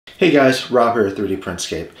Hey guys, Rob here at 3D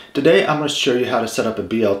Printscape. Today I'm going to show you how to set up a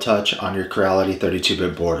BLTOUCH on your Creality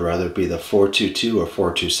 32-bit board, whether it be the 422 or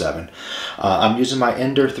 427. I'm using my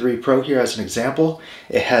Ender 3 Pro here as an example.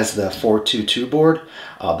 It has the 422 board.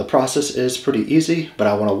 The process is pretty easy, but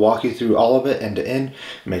I want to walk you through all of it end to end,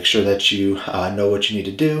 make sure that you know what you need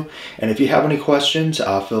to do. And if you have any questions,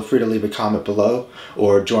 feel free to leave a comment below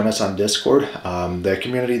or join us on Discord. The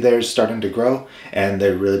community there is starting to grow and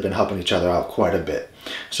they've really been helping each other out quite a bit.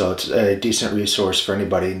 So it's a decent resource for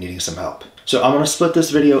anybody needing some help. So I'm going to split this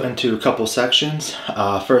video into a couple sections.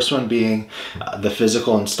 First one being the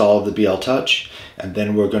physical install of the BLTOUCH, and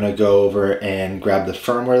then we're going to go over and grab the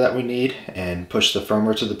firmware that we need and push the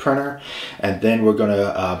firmware to the printer, and then we're going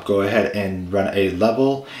to go ahead and run a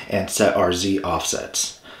level and set our Z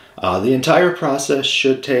offsets. The entire process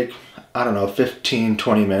should take, I don't know,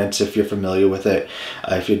 15-20 minutes if you're familiar with it.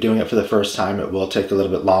 If you're doing it for the first time, it will take a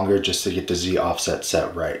little bit longer just to get the Z offset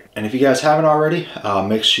set right. And if you guys haven't already,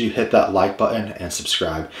 make sure you hit that like button and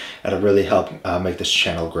subscribe. That'll really help make this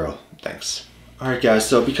channel grow. Thanks. Alright guys,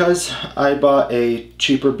 so because I bought a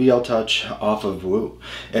cheaper BLTOUCH off of Woo,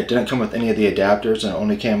 it didn't come with any of the adapters and it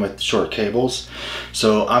only came with short cables.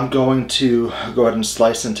 So I'm going to go ahead and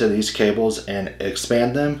slice into these cables and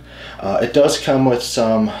expand them. It does come with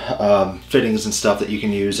some fittings and stuff that you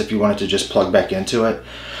can use if you wanted to just plug back into it.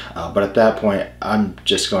 But at that point, I'm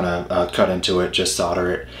just going to cut into it, just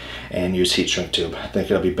solder it, and use heat shrink tube. I think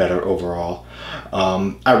it'll be better overall.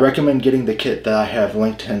 I recommend getting the kit that I have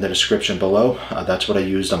linked in the description below. That's what I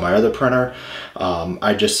used on my other printer.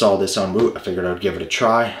 I just saw this on Woot. I figured I would give it a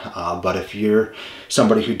try. But if you're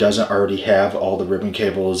somebody who doesn't already have all the ribbon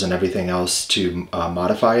cables and everything else to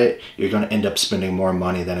modify it, you're going to end up spending more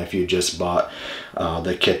money than if you just bought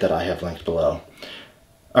the kit that I have linked below.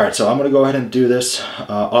 Alright, so I'm going to go ahead and do this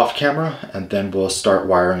off camera, and then we'll start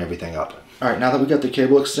wiring everything up. Alright, now that we got the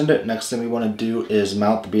cable extended, next thing we want to do is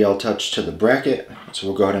mount the BLTOUCH to the bracket. So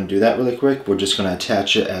we'll go ahead and do that really quick. We're just going to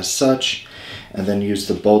attach it as such, and then use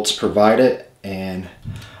the bolts provided, and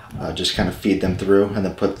just kind of feed them through, and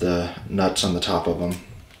then put the nuts on the top of them.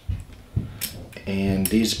 And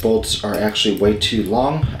these bolts are actually way too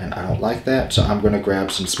long, and I don't like that, so I'm going to grab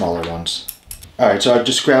some smaller ones. Alright, so I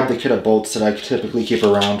just grabbed the kit of bolts that I typically keep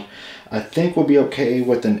around. I think we'll be okay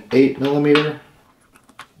with an 8mm. Let's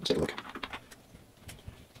take a look.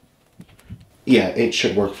 Yeah, 8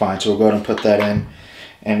 should work fine, so we'll go ahead and put that in.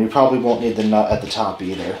 And we probably won't need the nut at the top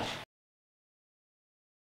either.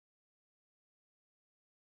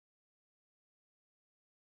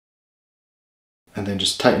 And then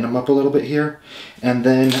just tighten them up a little bit here. And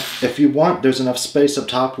then if you want, there's enough space up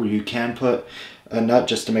top where you can put a nut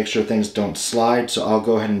just to make sure things don't slide. So I'll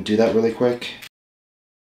go ahead and do that really quick.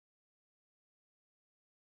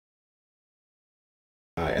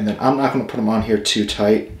 Alright, and then I'm not going to put them on here too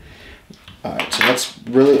tight. Alright, so that's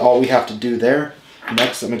really all we have to do there.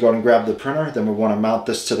 Next, let me go ahead and grab the printer. Then we want to mount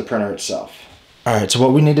this to the printer itself. Alright, so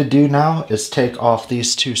what we need to do now is take off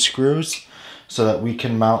these 2 screws so that we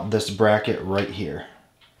can mount this bracket right here.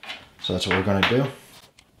 So that's what we're going to do.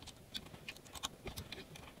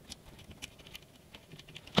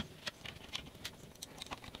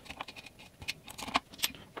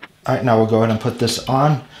 Alright, now we'll go ahead and put this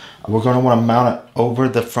on. We're going to want to mount it over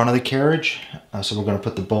the front of the carriage. So we're going to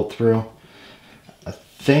put the bolt through. I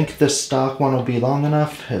think the stock one will be long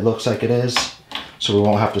enough. It looks like it is. So we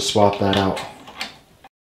won't have to swap that out.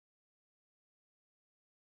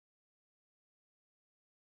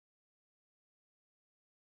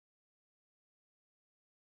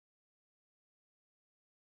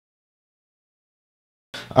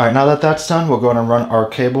 Alright, now that that's done, we'll go ahead and run our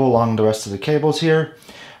cable along the rest of the cables here.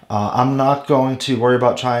 I'm not going to worry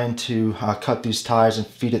about trying to cut these ties and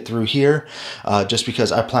feed it through here, just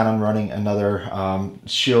because I plan on running another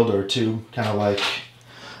shield or two, kind of like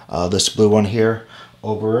this blue one here,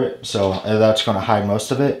 over it. So that's going to hide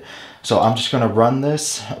most of it. So I'm just going to run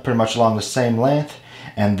this pretty much along the same length,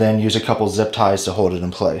 and then use a couple zip ties to hold it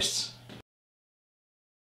in place.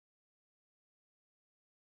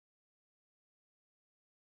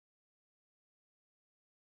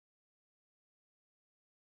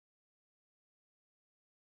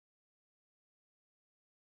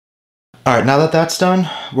 Alright, now that that's done,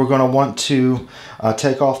 we're going to want to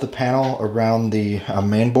take off the panel around the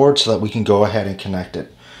main board so that we can go ahead and connect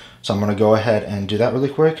it. So I'm going to go ahead and do that really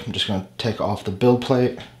quick. I'm just going to take off the build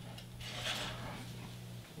plate.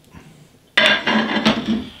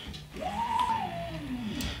 And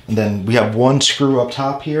then we have 1 screw up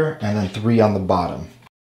top here and then 3 on the bottom.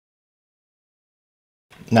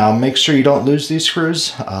 Now make sure you don't lose these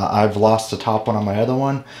screws. I've lost the top one on my other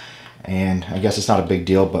one, and I guess it's not a big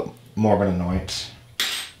deal, but more of an annoyance.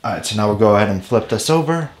 All right, so now we'll go ahead and flip this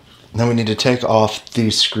over. Then we need to take off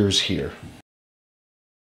these screws here.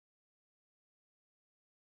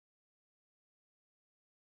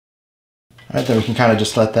 All right, then we can kind of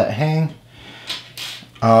just let that hang.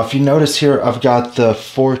 If you notice here, I've got the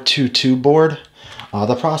 422 board.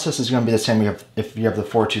 The process is going to be the same if you have the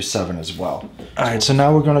 427 as well. All right, so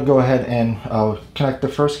now we're going to go ahead and connect the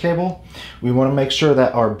first cable. We want to make sure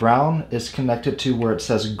that our brown is connected to where it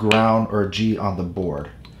says ground or G on the board.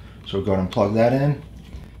 So we'll go ahead and plug that in.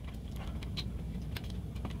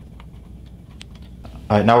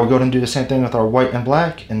 All right, now we're going to do the same thing with our white and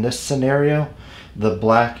black. In this scenario, the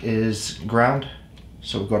black is ground,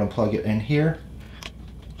 so we'll go ahead and plug it in here.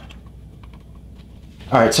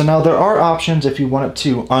 All right, so now there are options if you wanted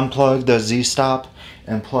to unplug the Z-stop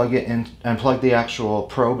and plug it in and plug the actual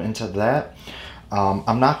probe into that.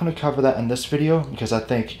 I'm not going to cover that in this video because I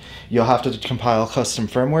think you'll have to compile custom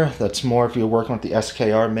firmware. That's more if you're working with the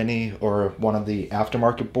SKR Mini or one of the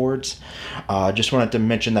aftermarket boards. Just wanted to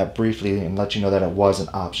mention that briefly and let you know that it was an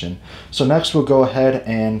option. So next we'll go ahead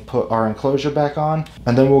and put our enclosure back on,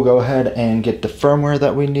 and then we'll go ahead and get the firmware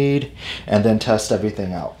that we need and then test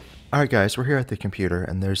everything out. Alright guys, we're here at the computer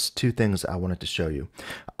and there's two things I wanted to show you.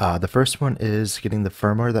 The first one is getting the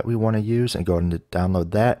firmware that we want to use and going to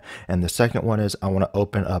download that. And the second one is I want to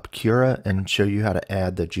open up Cura and show you how to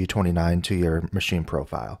add the G29 to your machine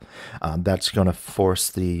profile. That's going to force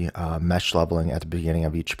the mesh leveling at the beginning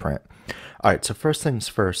of each print. Alright, so first things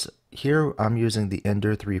first, here I'm using the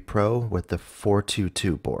Ender 3 Pro with the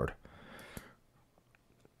 422 board.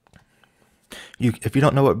 If you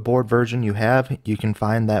don't know what board version you have, you can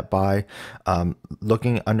find that by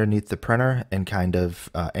looking underneath the printer and kind of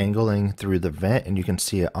angling through the vent, and you can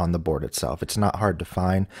see it on the board itself. It's not hard to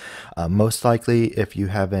find. Most likely, if you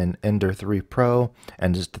have an Ender 3 Pro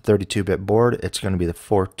and just the 32-bit board, it's going to be the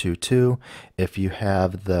 422. If you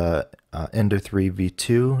have the Ender 3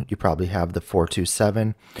 V2, you probably have the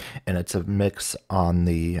 427, and it's a mix on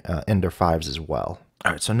the Ender 5s as well.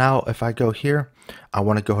 Alright, so now if I go here, I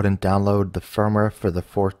want to go ahead and download the firmware for the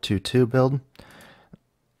 422 build.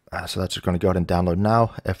 So that's going to go ahead and download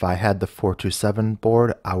now. If I had the 427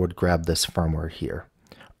 board, I would grab this firmware here.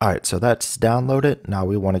 Alright, so that's downloaded. Now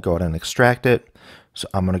we want to go ahead and extract it. So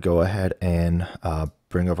I'm going to go ahead and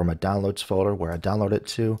bring over my downloads folder where I download it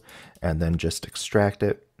to, and then just extract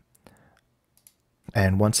it.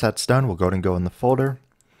 And once that's done, we'll go ahead and go in the folder.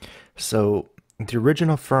 So the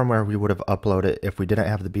original firmware we would have uploaded if we didn't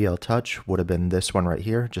have the BLTOUCH would have been this one right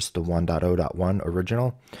here, just the 1.0.1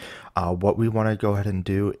 original. What we want to go ahead and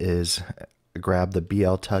do is grab the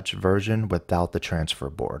BLTOUCH version without the transfer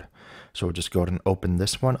board. So we'll just go ahead and open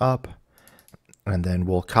this one up, and then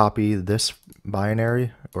we'll copy this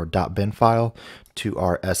binary or .bin file to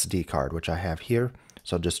our SD card, which I have here.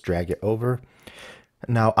 So I'll just drag it over.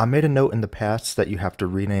 Now, I made a note in the past that you have to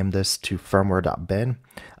rename this to firmware.bin.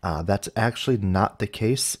 That's actually not the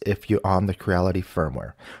case if you're on the Creality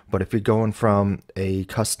firmware. But if you're going from a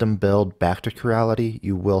custom build back to Creality,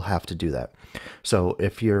 you will have to do that. So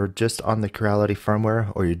if you're just on the Creality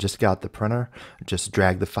firmware or you just got the printer, just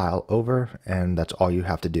drag the file over and that's all you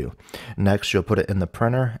have to do. Next, you'll put it in the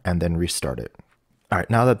printer and then restart it. All right,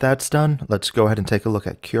 now that that's done, let's go ahead and take a look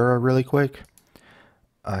at Cura really quick.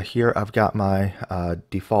 Here I've got my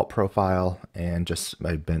default profile and just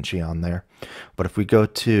my Benchy on there. But if we go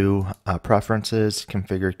to Preferences,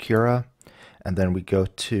 Configure Cura, and then we go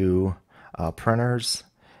to Printers,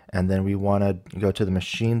 and then we want to go to the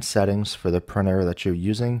machine settings for the printer that you're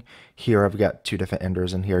using. Here I've got two different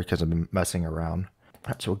enders in here because I've been messing around.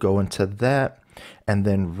 So we'll go into that, and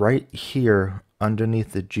then right here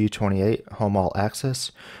underneath the G28 Home All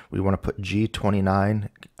Access, we want to put G29,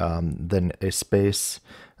 then a space,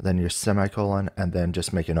 then your semicolon, and then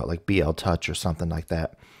just make a note like BLTOUCH or something like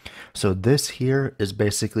that. So this here is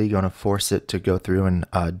basically going to force it to go through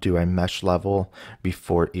and do a mesh level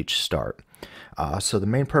before each start. So the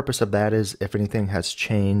main purpose of that is if anything has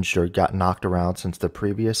changed or got knocked around since the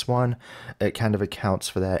previous one, it kind of accounts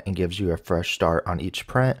for that and gives you a fresh start on each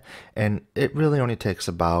print. And it really only takes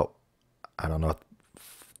about, I don't know,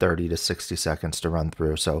 30 to 60 seconds to run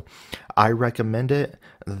through. So I recommend it,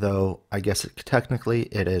 though I guess technically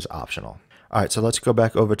it is optional. All right, so let's go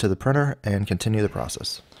back over to the printer and continue the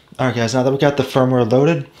process. All right, guys, now that we got the firmware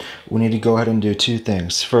loaded, we need to go ahead and do two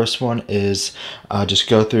things. First one is just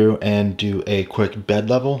go through and do a quick bed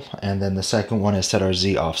level, and then the second one is set our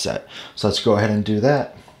Z offset. So let's go ahead and do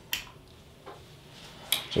that.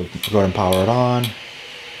 So go ahead and power it on.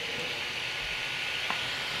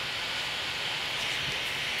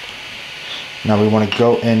 Now we want to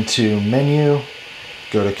go into menu,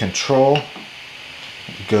 go to control,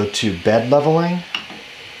 go to bed leveling,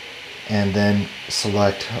 and then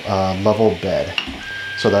select level bed.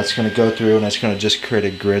 So that's going to go through and it's going to just create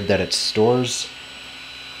a grid that it stores.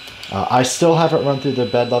 I still have it run through the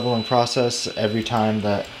bed leveling process every time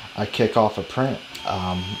that I kick off a print.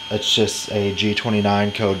 It's just a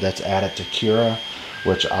G29 code that's added to Cura,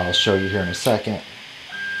 which I'll show you here in a second.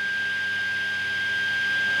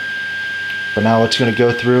 But now it's going to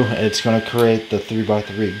go through, it's going to create the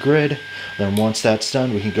 3x3 grid. Then once that's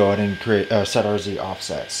done, we can go ahead and set our Z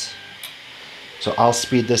offsets. So I'll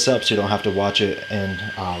speed this up so you don't have to watch it in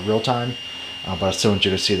real time, but I still want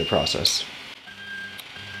you to see the process.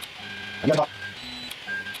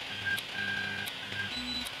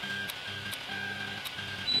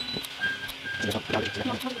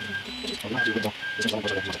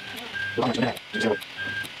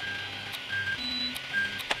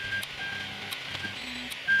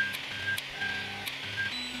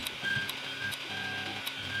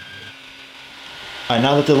 Alright,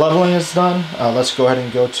 now that the leveling is done, let's go ahead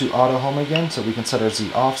and go to Auto Home again so we can set our Z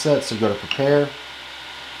offset. So go to Prepare,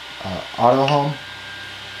 Auto Home.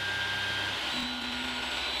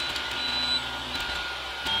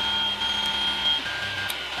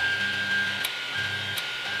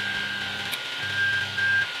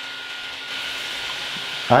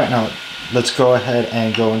 Alright, now let's go ahead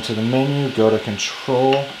and go into the menu, go to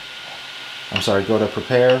go to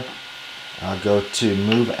Prepare. Go to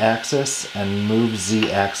Move Axis and Move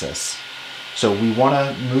Z Axis. So we want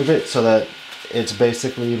to move it so that it's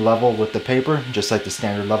basically level with the paper, just like the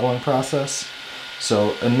standard leveling process.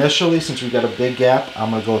 So initially, since we got a big gap, I'm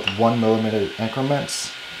going to go with 1mm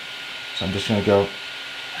increments. So I'm just going to go .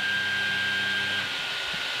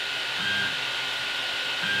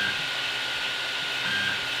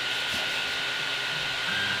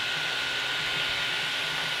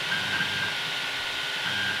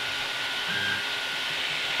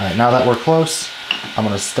 Alright, now that we're close, I'm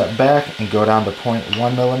going to step back and go down to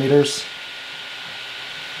 0.1 millimeters.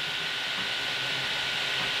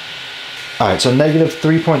 Alright, so negative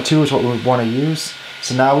 3.2 is what we want to use.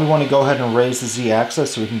 So now we want to go ahead and raise the Z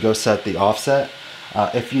axis so we can go set the offset.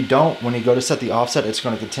 If you don't, when you go to set the offset, it's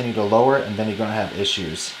going to continue to lower it and then you're going to have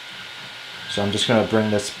issues. So I'm just going to bring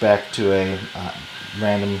this back to a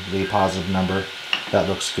randomly positive number. That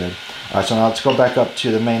looks good. Alright, so now let's go back up to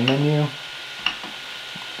the main menu.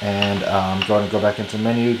 And go ahead and go back into the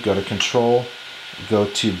menu, go to Control, go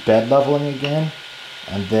to Bed Leveling again,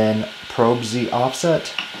 and then Probe Z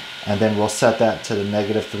Offset, and then we'll set that to the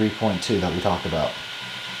negative 3.2 that we talked about.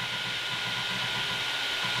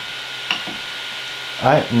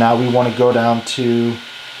 Alright, now we want to go down to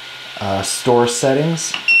Store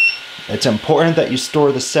Settings. It's important that you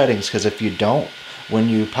store the settings because if you don't, when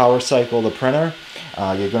you power cycle the printer,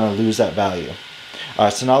 you're going to lose that value.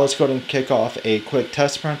 Alright, so now let's go ahead and kick off a quick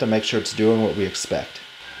test print to make sure it's doing what we expect.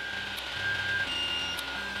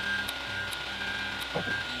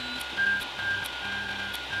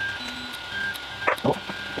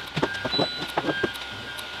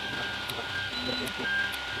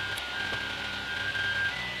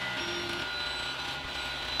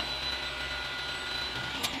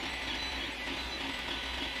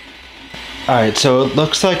 Alright, so it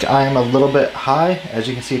looks like I'm a little bit high, as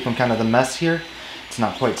you can see from kind of the mess here. It's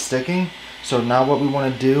not quite sticking. So now what we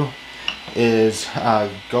want to do is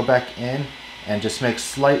go back in and just make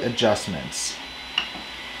slight adjustments.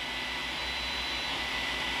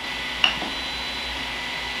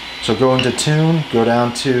 So go into Tune, go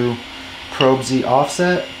down to Probe Z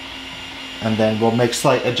Offset, and then we'll make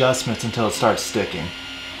slight adjustments until it starts sticking.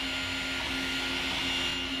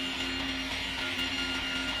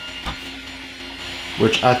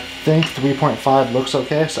 Which I think 3.5 looks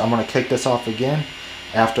okay, so I'm going to kick this off again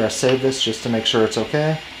after I save this just to make sure it's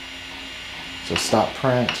okay. So stop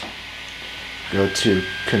print, go to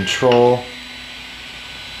Control,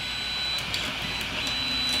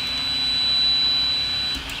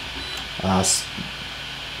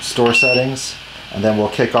 Store Settings, and then we'll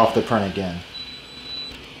kick off the print again.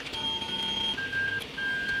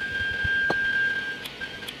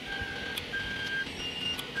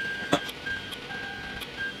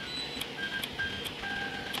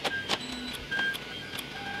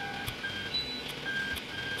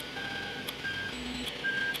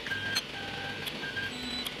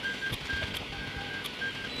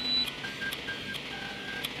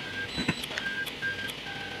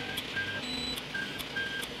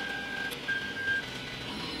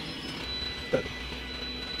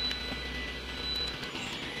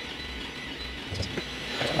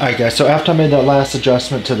 Alright guys, so after I made that last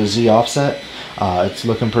adjustment to the Z offset, it's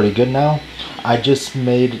looking pretty good now. I just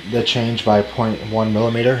made the change by 0.1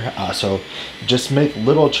 millimeter. So just make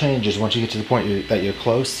little changes once you get to the point that you're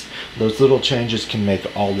close. Those little changes can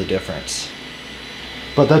make all the difference.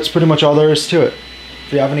 But that's pretty much all there is to it.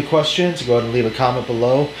 If you have any questions, go ahead and leave a comment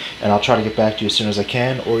below and I'll try to get back to you as soon as I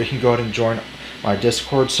can, or you can go ahead and join my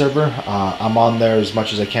Discord server. I'm on there as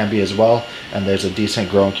much as I can be as well, and there's a decent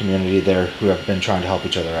growing community there who have been trying to help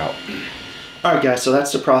each other out. Alright guys, so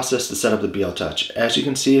that's the process to set up the BLTOUCH. As you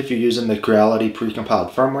can see, if you're using the Creality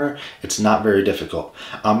pre-compiled firmware, it's not very difficult.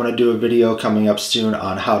 I'm going to do a video coming up soon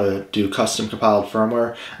on how to do custom compiled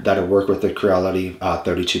firmware that'll work with the Creality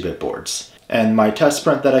 32-bit boards. And my test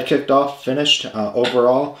print that I kicked off finished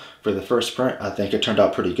overall for the first print. I think it turned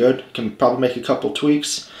out pretty good. Can probably make a couple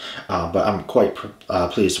tweaks, but I'm quite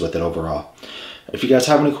pleased with it overall. If you guys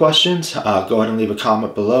have any questions, go ahead and leave a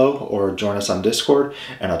comment below or join us on Discord,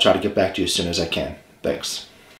 and I'll try to get back to you as soon as I can. Thanks.